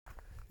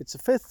It's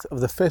the 5th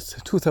of the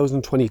 5th,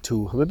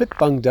 2022. I'm a bit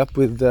bunged up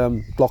with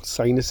blocked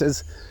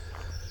sinuses,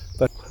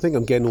 but I think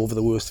I'm getting over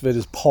the worst of it.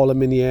 There's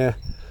pollen in the air.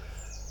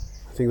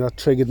 I think that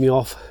triggered me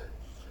off.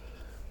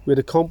 We had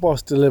a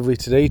compost delivery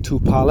today, 2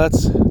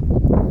 pallets.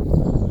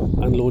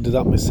 Unloaded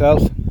that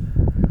myself.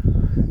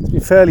 It's been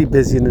fairly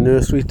busy in the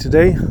nursery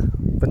today,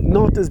 but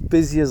not as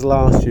busy as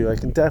last year. I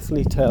can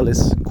definitely tell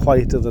it's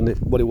quieter than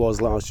what it was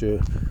last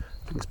year.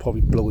 I think it's probably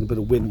blowing a bit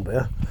of wind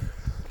there.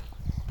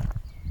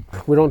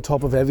 We're on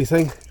top of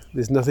everything.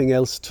 There's nothing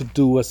else to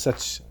do as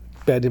such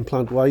bedding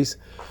plant wise.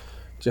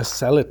 Just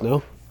sell it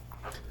now.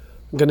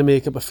 I'm going to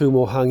make up a few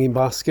more hanging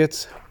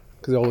baskets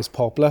because they're always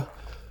popular.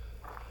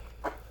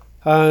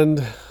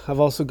 And I've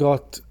also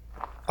got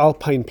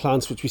alpine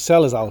plants, which we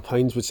sell as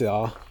alpines, which they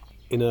are,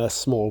 in a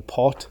small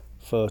pot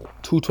for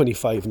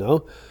 $2.25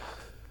 now.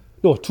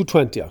 No,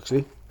 $2.20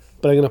 actually.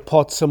 But I'm going to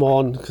pot some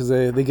on because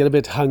they get a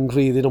bit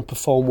hungry. They don't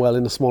perform well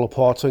in a smaller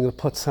pot. So I'm going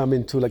to put some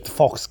into like the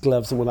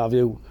foxgloves and what have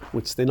you,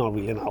 which they're not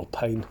really an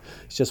alpine.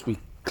 It's just we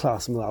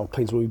class them as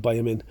alpines when we buy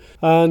them in.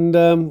 And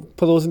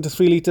put those into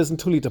 3 litres and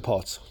 2 litre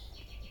pots.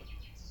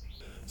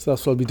 So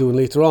that's what I'll be doing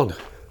later on.